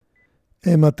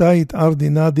מתי יתער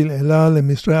דינה דלעילה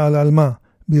למשרי על אלמה,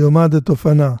 ביומה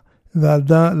דתופנה,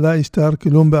 ועלדה לה ישתר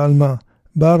כלום בעלמה,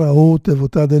 בר ההוא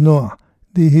תבותה דנוח,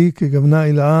 דיהי כגבנה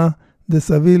אילאה,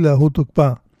 דסבי להוא תוקפה,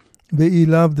 ואי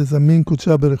לאו דזמין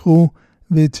קודשה ברכו,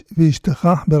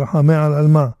 וישתכח ברחמי על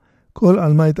אלמה, כל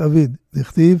אלמה יתאביד,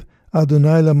 דכתיב,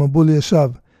 אדוני למבול ישב,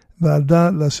 ועלדה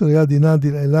לשריה דינה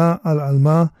דלעילה על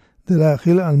אלמה, דלה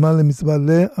יחיל אלמה למזבל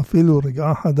לה, אפילו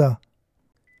רגעה חדה.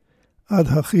 עד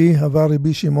הכי הווה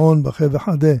רבי שמעון בכה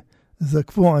וחדה,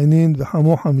 זקפו עינין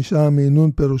וחמו 5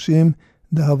 מעינון פירושים,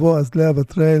 דהבו אזלה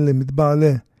ותרי למטבע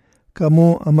לה.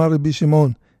 כמו אמר רבי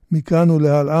שמעון, מכאן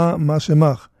ולהלאה מה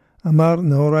שמך, אמר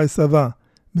נהורי סבא,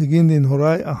 בגין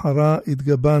דנהורי אחרה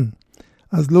התגבן.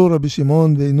 אז לא רבי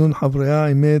שמעון ועינון חבריה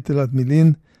עמי תלת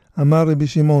מילין, אמר רבי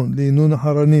שמעון לעינון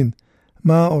אחרנין,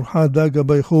 מה אורחה דגה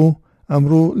ביכו,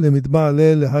 אמרו למטבע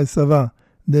לה להי סבא,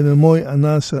 דממוי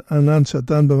ענן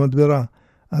שתן במדברה.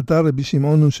 עתה רבי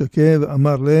שמעון ושקה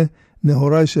ואמר לה,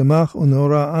 נהורי שמך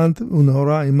ונהורה אנט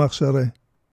ונהורה עמך שרה.